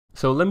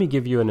So let me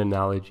give you an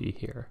analogy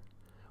here.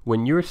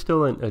 When you're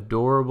still an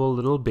adorable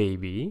little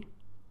baby,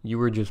 you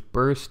were just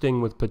bursting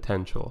with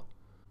potential.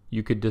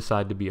 You could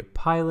decide to be a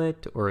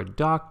pilot or a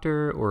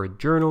doctor or a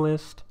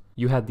journalist.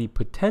 You had the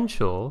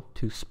potential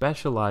to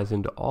specialize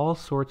into all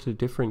sorts of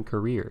different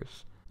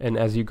careers. And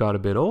as you got a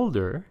bit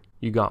older,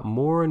 you got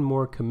more and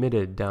more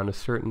committed down a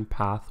certain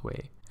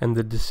pathway. And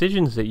the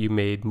decisions that you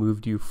made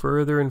moved you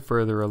further and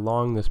further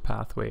along this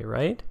pathway,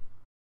 right?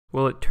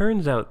 Well, it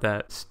turns out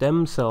that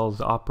stem cells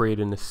operate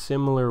in a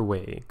similar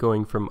way,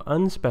 going from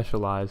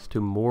unspecialized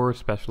to more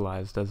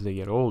specialized as they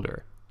get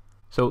older.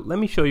 So let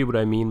me show you what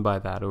I mean by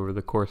that over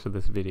the course of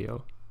this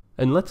video.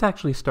 And let's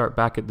actually start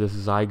back at this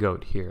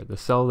zygote here, the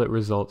cell that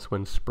results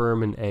when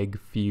sperm and egg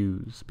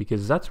fuse,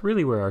 because that's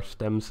really where our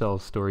stem cell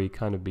story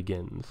kind of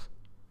begins.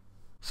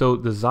 So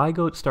the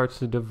zygote starts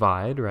to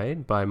divide,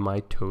 right, by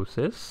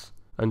mitosis,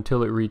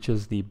 until it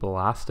reaches the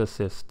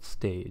blastocyst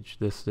stage.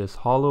 This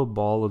hollow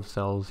ball of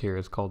cells here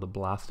is called a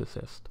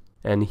blastocyst.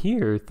 And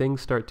here, things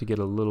start to get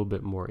a little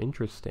bit more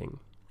interesting.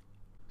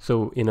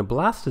 So in a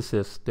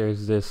blastocyst,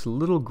 there's this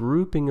little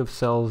grouping of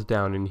cells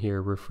down in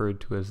here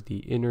referred to as the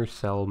inner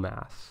cell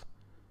mass.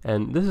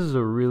 And this is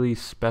a really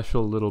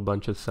special little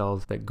bunch of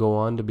cells that go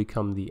on to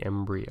become the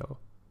embryo.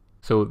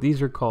 So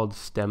these are called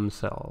stem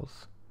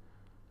cells.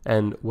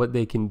 And what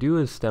they can do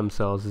as stem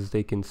cells is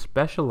they can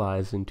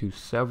specialize into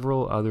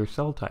several other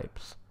cell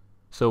types.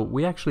 So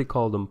we actually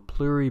call them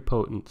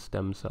pluripotent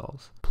stem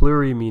cells.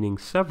 Pluri meaning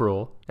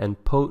several,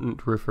 and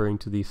potent referring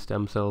to these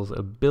stem cells'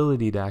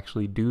 ability to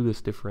actually do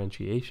this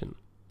differentiation.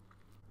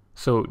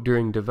 So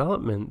during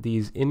development,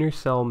 these inner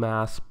cell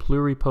mass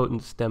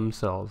pluripotent stem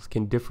cells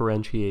can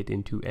differentiate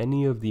into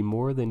any of the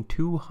more than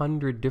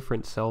 200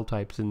 different cell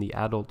types in the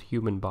adult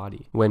human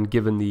body when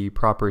given the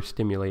proper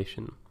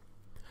stimulation.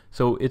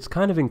 So it's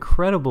kind of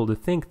incredible to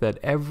think that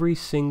every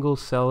single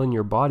cell in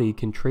your body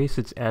can trace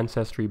its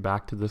ancestry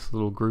back to this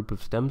little group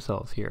of stem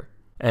cells here.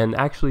 And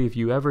actually, if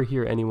you ever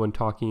hear anyone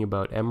talking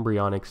about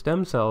embryonic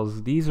stem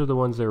cells, these are the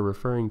ones they're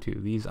referring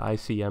to, these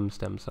ICM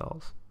stem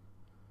cells.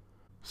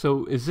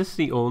 So is this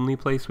the only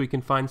place we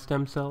can find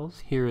stem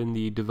cells, here in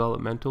the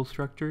developmental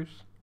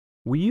structures?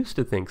 We used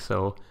to think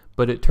so,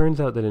 but it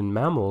turns out that in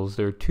mammals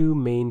there are two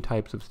main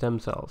types of stem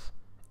cells.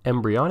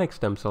 Embryonic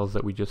stem cells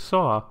that we just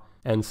saw,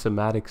 and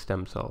somatic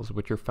stem cells,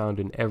 which are found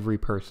in every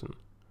person.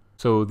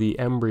 So the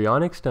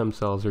embryonic stem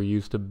cells are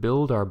used to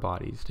build our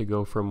bodies, to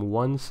go from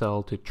one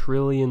cell to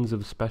trillions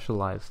of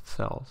specialized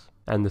cells.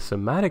 And the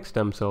somatic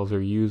stem cells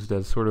are used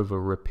as sort of a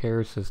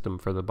repair system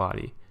for the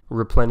body,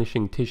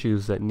 replenishing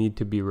tissues that need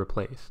to be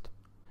replaced.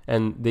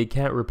 And they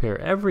can't repair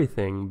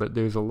everything, but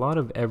there's a lot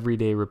of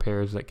everyday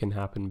repairs that can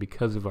happen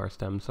because of our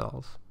stem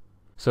cells.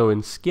 So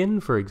in skin,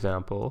 for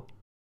example,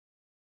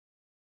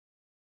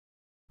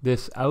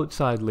 this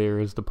outside layer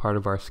is the part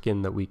of our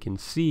skin that we can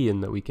see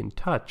and that we can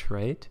touch,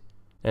 right?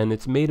 And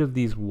it's made of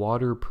these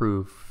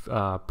waterproof,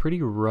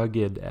 pretty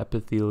rugged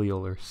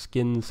epithelial or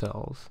skin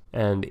cells.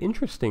 And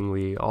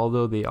interestingly,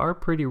 although they are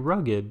pretty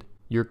rugged,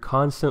 you're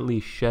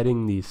constantly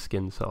shedding these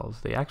skin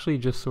cells. They actually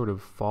just sort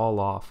of fall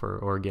off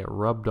or get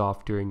rubbed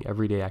off during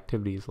everyday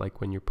activities,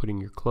 like when you're putting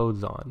your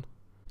clothes on.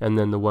 And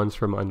then the ones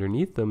from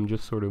underneath them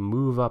just sort of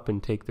move up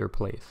and take their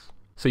place.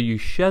 So you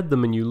shed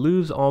them and you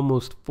lose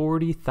almost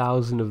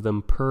 40,000 of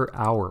them per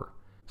hour.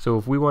 So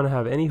if we want to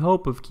have any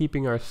hope of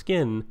keeping our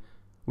skin,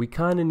 we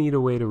kind of need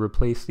a way to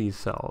replace these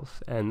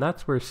cells. And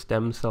that's where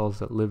stem cells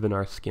that live in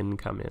our skin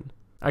come in.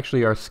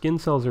 Actually, our skin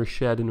cells are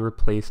shed and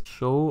replaced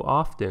so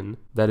often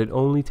that it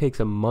only takes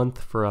a month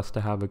for us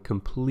to have a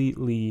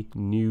completely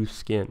new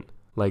skin.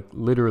 Like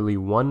literally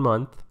 1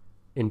 month,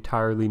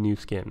 entirely new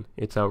skin.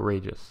 It's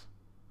outrageous.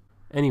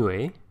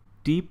 Anyway,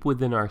 deep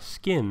within our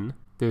skin,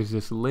 there's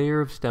this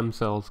layer of stem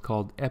cells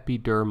called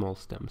epidermal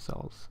stem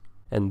cells.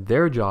 And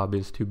their job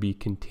is to be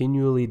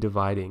continually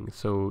dividing.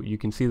 So you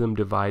can see them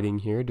dividing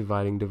here,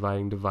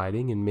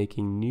 dividing, and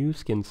making new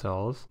skin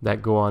cells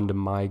that go on to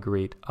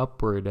migrate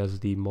upward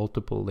as the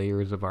multiple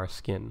layers of our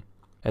skin.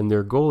 And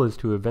their goal is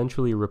to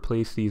eventually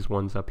replace these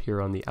ones up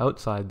here on the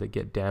outside that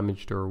get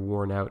damaged or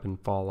worn out and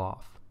fall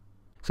off.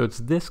 So it's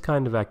this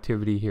kind of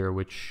activity here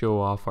which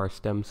show off our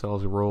stem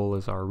cells' role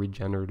as our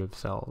regenerative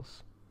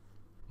cells.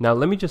 Now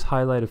let me just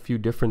highlight a few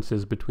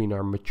differences between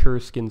our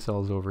mature skin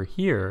cells over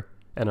here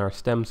and our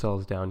stem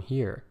cells down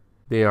here.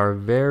 They are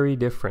very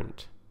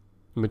different.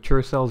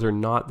 Mature cells are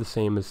not the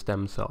same as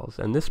stem cells,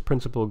 and this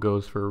principle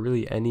goes for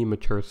really any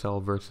mature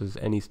cell versus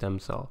any stem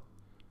cell.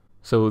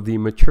 So the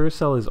mature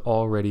cell is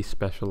already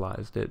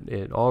specialized.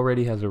 It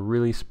already has a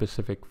really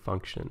specific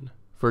function.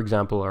 For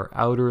example, our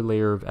outer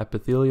layer of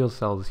epithelial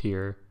cells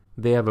here,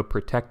 they have a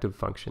protective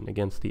function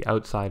against the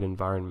outside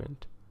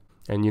environment.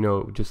 And you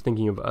know, just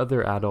thinking of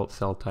other adult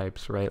cell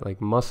types, right? Like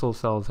muscle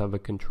cells have a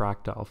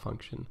contractile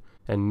function,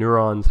 and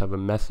neurons have a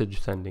message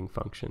sending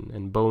function,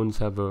 and bones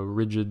have a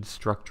rigid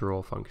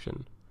structural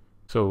function.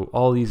 So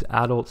all these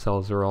adult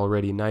cells are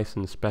already nice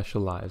and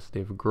specialized.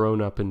 They've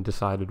grown up and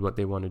decided what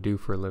they want to do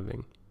for a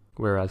living.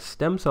 Whereas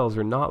stem cells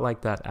are not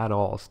like that at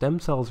all. Stem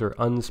cells are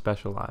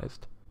unspecialized,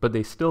 but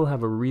they still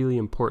have a really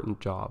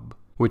important job,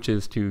 which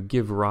is to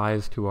give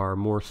rise to our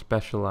more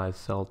specialized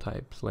cell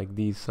types, like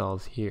these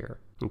cells here,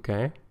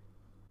 okay?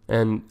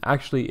 And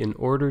actually, in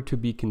order to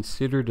be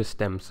considered a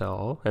stem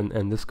cell,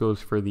 and this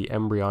goes for the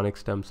embryonic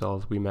stem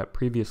cells we met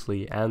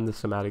previously and the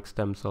somatic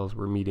stem cells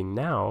we're meeting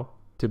now,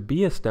 to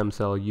be a stem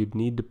cell, you'd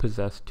need to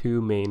possess two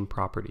main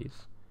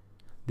properties.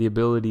 The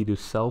ability to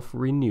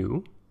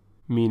self-renew,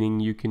 meaning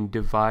you can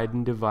divide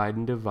and divide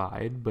and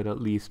divide, but at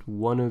least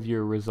one of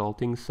your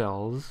resulting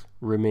cells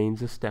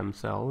remains a stem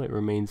cell. It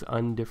remains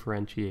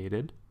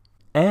undifferentiated.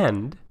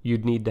 And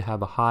you'd need to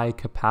have a high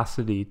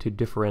capacity to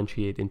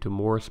differentiate into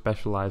more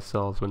specialized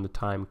cells when the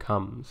time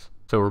comes.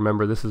 So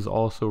remember, this is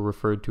also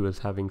referred to as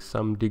having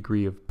some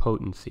degree of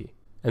potency.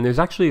 And there's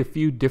actually a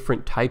few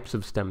different types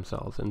of stem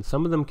cells, and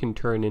some of them can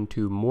turn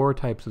into more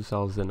types of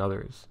cells than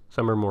others.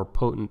 Some are more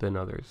potent than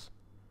others.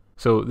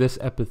 So this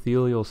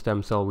epithelial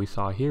stem cell we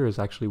saw here is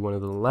actually one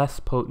of the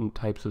less potent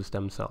types of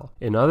stem cell.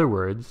 In other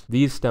words,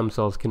 these stem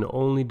cells can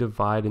only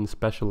divide and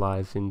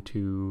specialize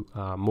into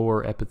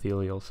more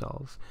epithelial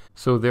cells.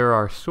 So they're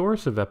our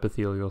source of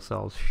epithelial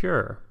cells,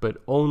 sure,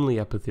 but only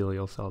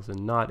epithelial cells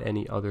and not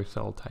any other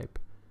cell type.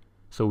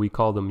 So we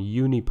call them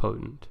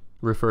unipotent,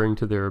 referring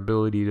to their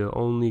ability to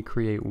only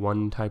create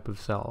one type of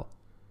cell.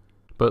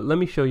 But let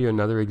me show you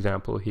another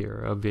example here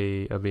of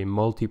a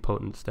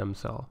multipotent stem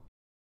cell.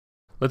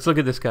 Let's look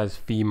at this guy's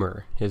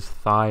femur, his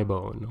thigh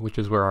bone, which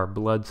is where our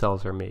blood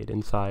cells are made,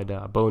 inside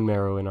bone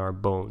marrow in our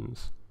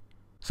bones.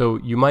 So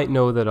you might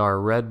know that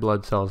our red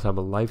blood cells have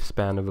a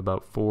lifespan of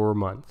about 4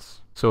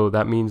 months. So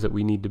that means that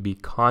we need to be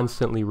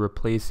constantly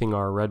replacing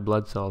our red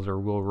blood cells or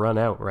we'll run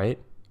out, right?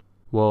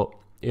 Well,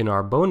 in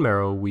our bone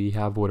marrow, we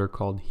have what are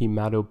called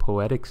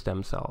hematopoietic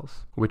stem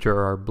cells, which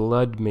are our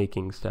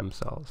blood-making stem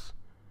cells.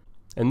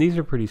 And these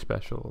are pretty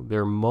special.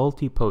 They're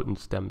multipotent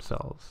stem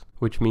cells,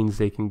 which means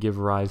they can give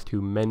rise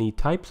to many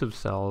types of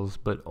cells,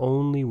 but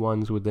only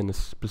ones within a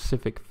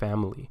specific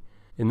family.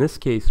 In this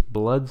case,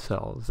 blood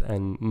cells,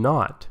 and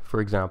not,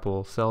 for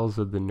example, cells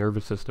of the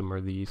nervous system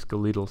or the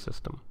skeletal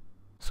system.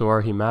 So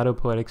our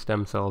hematopoietic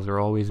stem cells are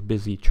always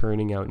busy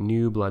churning out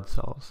new blood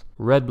cells.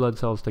 Red blood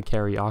cells to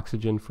carry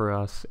oxygen for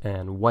us,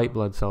 and white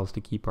blood cells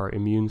to keep our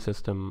immune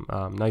system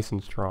nice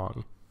and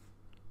strong.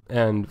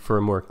 And for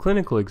a more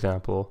clinical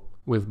example,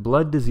 with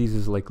blood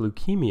diseases like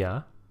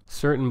leukemia,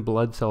 certain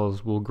blood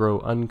cells will grow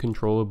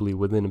uncontrollably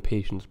within a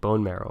patient's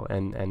bone marrow,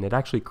 and it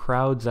actually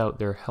crowds out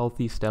their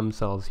healthy stem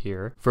cells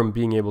here from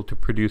being able to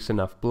produce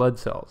enough blood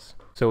cells.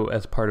 So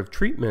as part of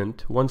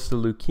treatment, once the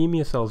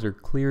leukemia cells are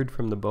cleared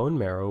from the bone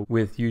marrow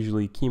with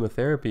usually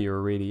chemotherapy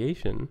or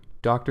radiation,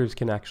 doctors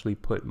can actually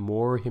put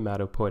more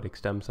hematopoietic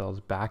stem cells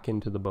back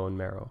into the bone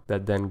marrow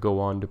that then go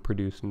on to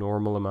produce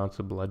normal amounts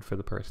of blood for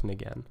the person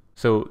again.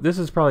 So this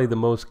is probably the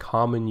most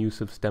common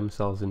use of stem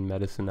cells in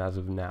medicine as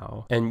of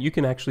now. And you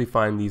can actually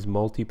find these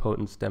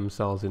multipotent stem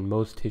cells in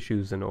most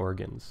tissues and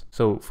organs.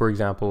 So for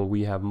example,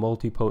 we have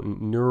multipotent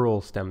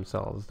neural stem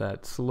cells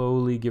that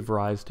slowly give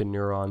rise to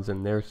neurons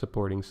and their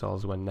supporting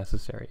cells when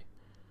necessary.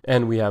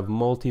 And we have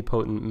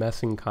multipotent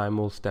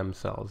mesenchymal stem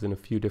cells in a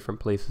few different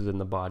places in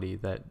the body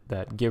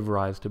that give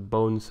rise to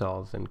bone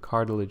cells and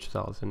cartilage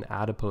cells and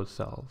adipose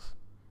cells.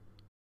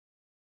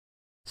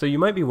 So you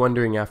might be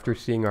wondering, after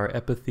seeing our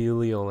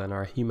epithelial and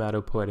our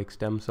hematopoietic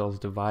stem cells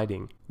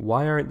dividing,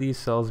 why aren't these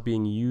cells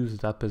being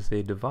used up as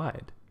they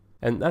divide?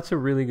 And that's a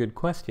really good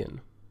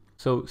question.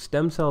 So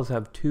stem cells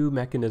have two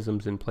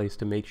mechanisms in place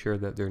to make sure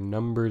that their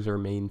numbers are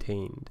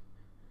maintained.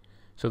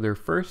 So their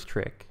first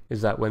trick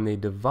is that when they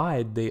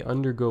divide, they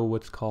undergo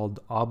what's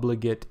called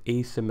obligate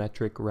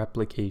asymmetric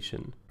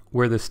replication,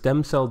 where the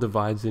stem cell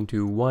divides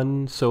into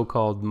one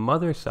so-called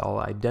mother cell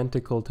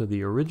identical to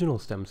the original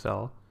stem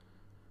cell,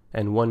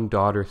 and one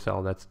daughter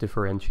cell that's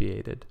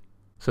differentiated.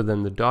 So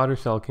then the daughter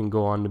cell can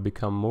go on to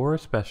become more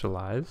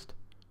specialized,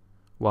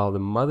 while the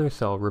mother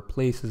cell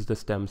replaces the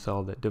stem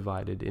cell that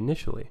divided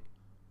initially.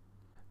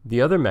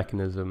 The other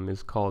mechanism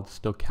is called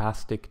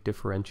stochastic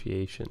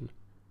differentiation.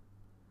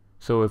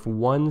 So if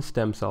one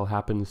stem cell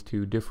happens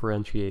to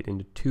differentiate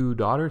into two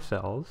daughter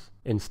cells,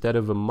 instead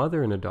of a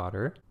mother and a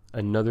daughter,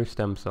 another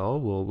stem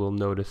cell will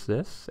notice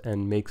this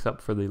and makes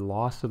up for the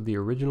loss of the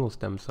original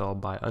stem cell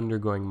by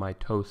undergoing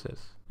mitosis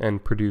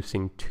and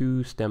producing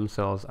two stem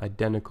cells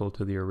identical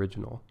to the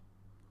original.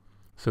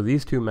 So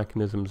these two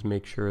mechanisms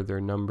make sure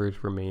their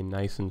numbers remain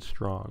nice and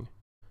strong.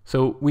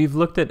 So we've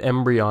looked at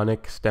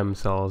embryonic stem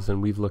cells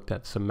and we've looked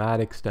at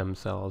somatic stem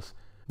cells.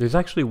 There's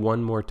actually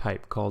one more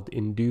type called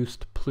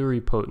induced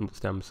pluripotent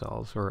stem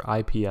cells, or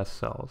iPS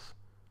cells.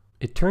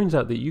 It turns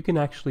out that you can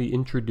actually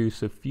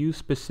introduce a few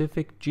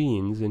specific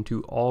genes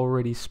into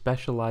already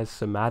specialized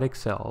somatic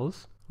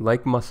cells,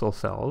 like muscle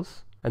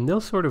cells, and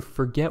they'll sort of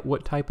forget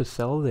what type of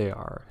cell they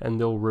are, and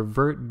they'll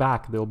revert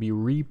back, they'll be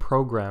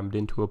reprogrammed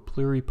into a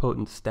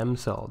pluripotent stem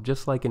cell,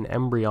 just like an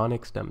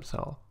embryonic stem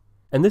cell.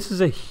 And this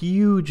is a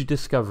huge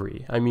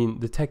discovery. I mean,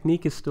 the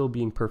technique is still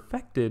being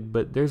perfected,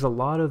 but there's a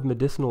lot of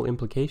medicinal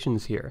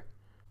implications here.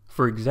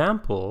 For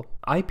example,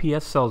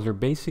 iPS cells are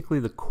basically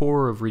the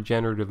core of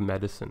regenerative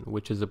medicine,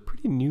 which is a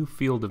pretty new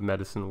field of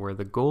medicine where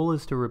the goal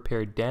is to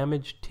repair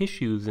damaged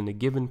tissues in a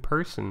given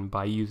person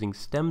by using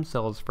stem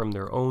cells from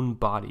their own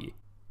body.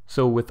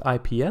 So with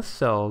iPS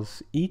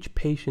cells, each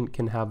patient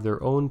can have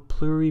their own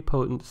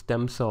pluripotent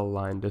stem cell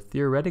line to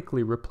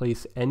theoretically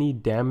replace any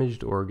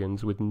damaged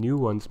organs with new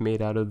ones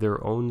made out of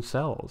their own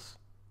cells.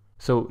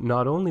 So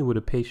not only would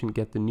a patient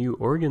get the new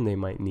organ they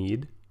might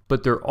need,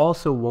 but there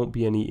also won't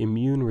be any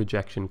immune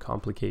rejection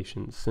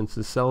complications since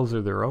the cells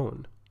are their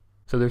own.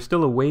 So there's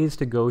still a ways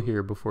to go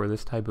here before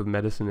this type of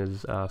medicine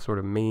is sort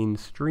of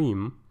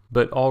mainstream,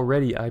 but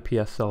already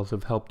iPS cells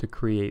have helped to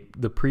create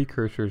the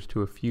precursors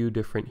to a few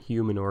different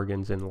human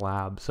organs in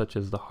labs, such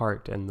as the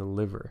heart and the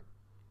liver.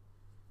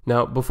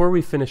 Now, before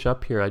we finish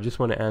up here, I just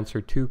want to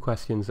answer two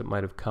questions that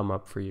might have come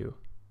up for you.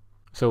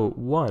 So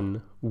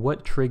one,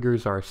 what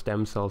triggers our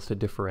stem cells to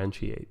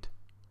differentiate?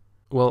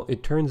 Well,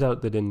 it turns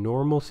out that in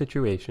normal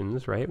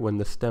situations, right, when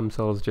the stem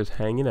cell is just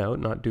hanging out,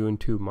 not doing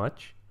too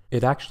much,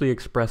 it actually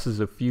expresses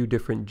a few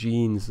different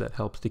genes that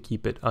helps to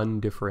keep it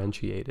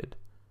undifferentiated.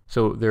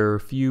 So there are a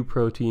few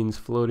proteins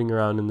floating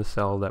around in the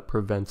cell that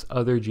prevents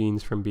other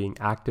genes from being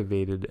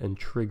activated and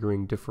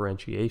triggering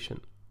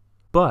differentiation.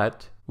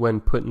 But when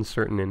put in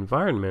certain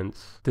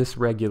environments, this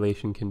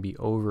regulation can be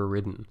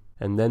overridden,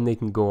 and then they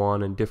can go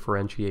on and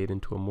differentiate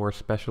into a more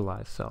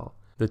specialized cell,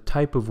 the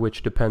type of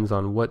which depends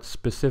on what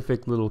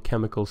specific little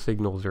chemical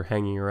signals are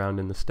hanging around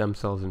in the stem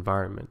cell's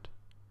environment.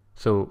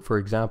 So, for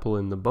example,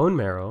 in the bone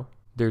marrow,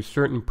 there's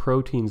certain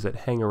proteins that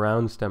hang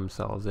around stem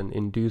cells and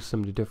induce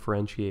them to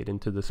differentiate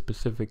into the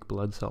specific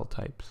blood cell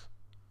types.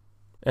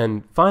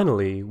 And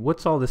finally,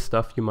 what's all this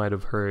stuff you might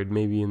have heard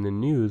maybe in the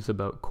news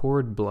about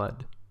cord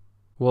blood?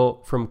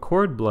 Well, from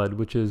cord blood,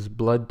 which is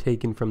blood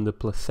taken from the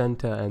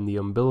placenta and the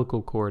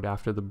umbilical cord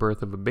after the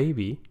birth of a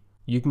baby,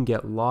 you can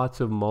get lots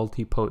of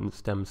multipotent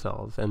stem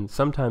cells, and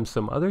sometimes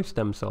some other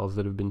stem cells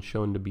that have been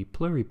shown to be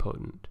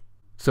pluripotent.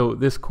 So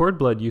this cord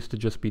blood used to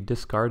just be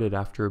discarded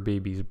after a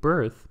baby's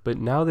birth, but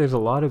now there's a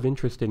lot of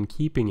interest in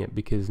keeping it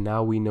because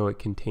now we know it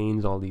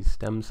contains all these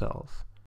stem cells.